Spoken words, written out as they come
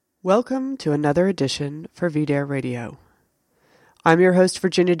Welcome to another edition for VDARE Radio. I'm your host,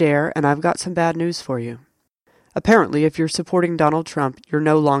 Virginia Dare, and I've got some bad news for you. Apparently, if you're supporting Donald Trump, you're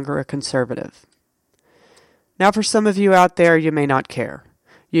no longer a conservative. Now, for some of you out there, you may not care.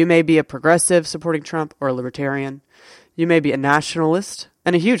 You may be a progressive supporting Trump or a libertarian. You may be a nationalist,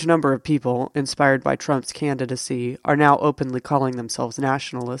 and a huge number of people, inspired by Trump's candidacy, are now openly calling themselves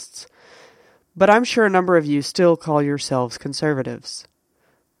nationalists. But I'm sure a number of you still call yourselves conservatives.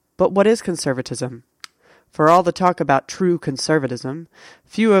 But what is conservatism? For all the talk about true conservatism,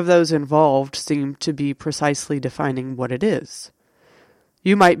 few of those involved seem to be precisely defining what it is.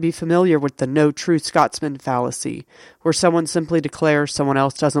 You might be familiar with the no true Scotsman fallacy, where someone simply declares someone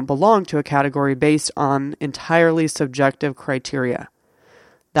else doesn't belong to a category based on entirely subjective criteria.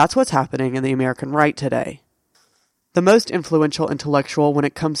 That's what's happening in the American right today. The most influential intellectual when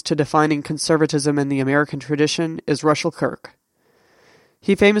it comes to defining conservatism in the American tradition is Russell Kirk.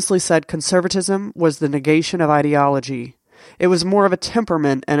 He famously said conservatism was the negation of ideology. It was more of a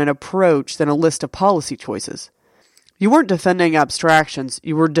temperament and an approach than a list of policy choices. You weren't defending abstractions,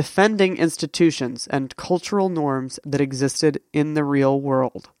 you were defending institutions and cultural norms that existed in the real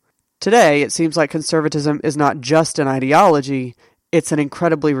world. Today, it seems like conservatism is not just an ideology, it's an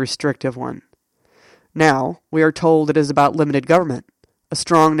incredibly restrictive one. Now, we are told it is about limited government, a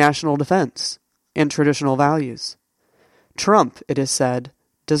strong national defense, and traditional values. Trump, it is said,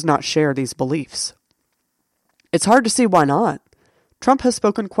 does not share these beliefs. It's hard to see why not. Trump has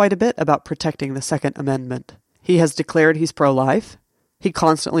spoken quite a bit about protecting the Second Amendment. He has declared he's pro-life. He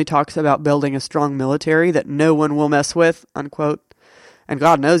constantly talks about building a strong military that no one will mess with, unquote. And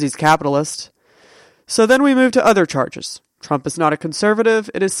God knows he's capitalist. So then we move to other charges. Trump is not a conservative,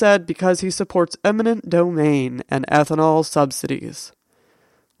 it is said, because he supports eminent domain and ethanol subsidies.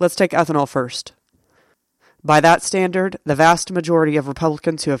 Let's take ethanol first. By that standard, the vast majority of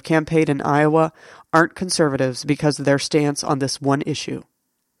Republicans who have campaigned in Iowa aren't conservatives because of their stance on this one issue.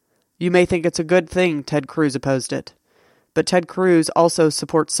 You may think it's a good thing Ted Cruz opposed it, but Ted Cruz also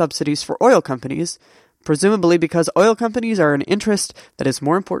supports subsidies for oil companies, presumably because oil companies are an interest that is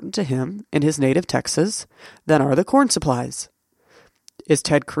more important to him in his native Texas than are the corn supplies. Is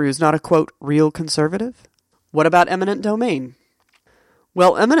Ted Cruz not a, quote, real conservative? What about eminent domain?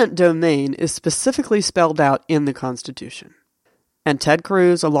 Well, eminent domain is specifically spelled out in the Constitution. And Ted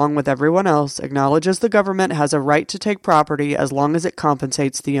Cruz, along with everyone else, acknowledges the government has a right to take property as long as it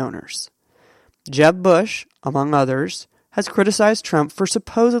compensates the owners. Jeb Bush, among others, has criticized Trump for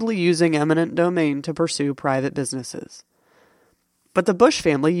supposedly using eminent domain to pursue private businesses. But the Bush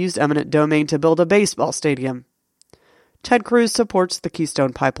family used eminent domain to build a baseball stadium. Ted Cruz supports the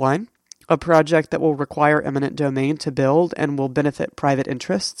Keystone Pipeline, a project that will require eminent domain to build and will benefit private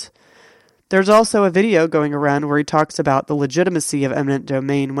interests. There's also a video going around where he talks about the legitimacy of eminent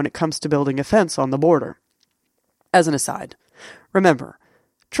domain when it comes to building a fence on the border. As an aside, remember,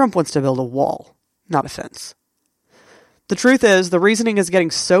 Trump wants to build a wall, not a fence. The truth is, the reasoning is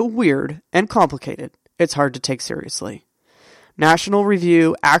getting so weird and complicated, it's hard to take seriously. National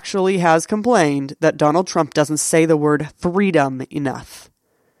Review actually has complained that Donald Trump doesn't say the word freedom enough.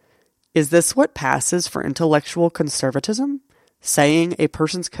 Is this what passes for intellectual conservatism? Saying a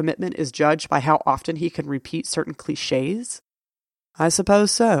person's commitment is judged by how often he can repeat certain cliches? I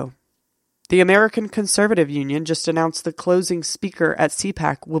suppose so. The American Conservative Union just announced the closing speaker at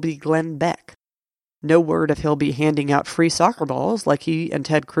CPAC will be Glenn Beck. No word if he'll be handing out free soccer balls like he and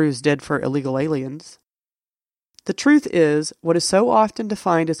Ted Cruz did for illegal aliens. The truth is, what is so often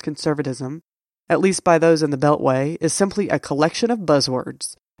defined as conservatism, at least by those in the Beltway, is simply a collection of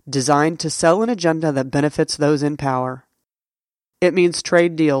buzzwords designed to sell an agenda that benefits those in power. It means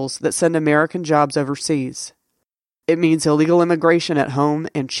trade deals that send American jobs overseas. It means illegal immigration at home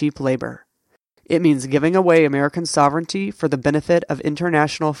and cheap labor. It means giving away American sovereignty for the benefit of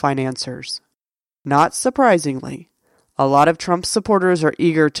international financiers. Not surprisingly, a lot of Trump's supporters are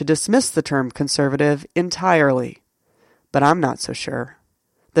eager to dismiss the term conservative entirely. But I'm not so sure.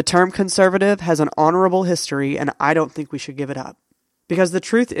 The term conservative has an honorable history, and I don't think we should give it up. Because the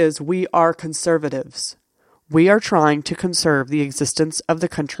truth is, we are conservatives. We are trying to conserve the existence of the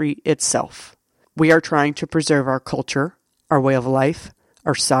country itself. We are trying to preserve our culture, our way of life,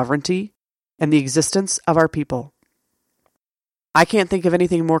 our sovereignty, and the existence of our people. I can't think of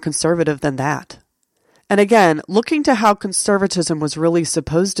anything more conservative than that. And again, looking to how conservatism was really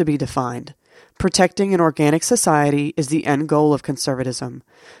supposed to be defined, protecting an organic society is the end goal of conservatism,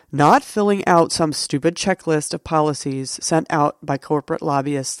 not filling out some stupid checklist of policies sent out by corporate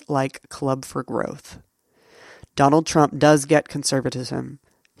lobbyists like Club for Growth. Donald Trump does get conservatism.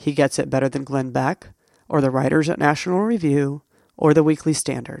 He gets it better than Glenn Beck, or the writers at National Review, or the Weekly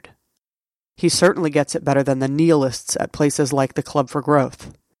Standard. He certainly gets it better than the nihilists at places like the Club for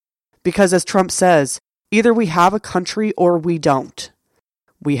Growth. Because as Trump says, either we have a country or we don't.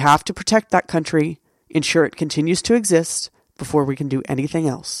 We have to protect that country, ensure it continues to exist, before we can do anything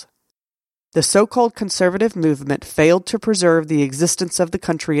else. The so-called conservative movement failed to preserve the existence of the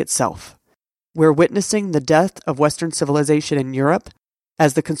country itself. We're witnessing the death of Western civilization in Europe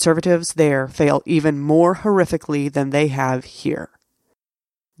as the conservatives there fail even more horrifically than they have here.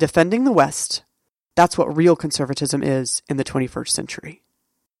 Defending the West, that's what real conservatism is in the 21st century.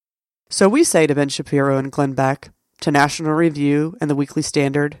 So we say to Ben Shapiro and Glenn Beck, to National Review and the Weekly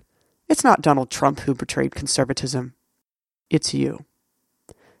Standard, it's not Donald Trump who betrayed conservatism. It's you.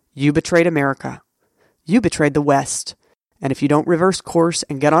 You betrayed America. You betrayed the West. And if you don't reverse course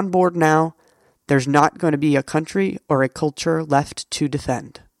and get on board now, there's not going to be a country or a culture left to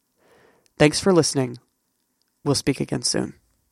defend. Thanks for listening. We'll speak again soon.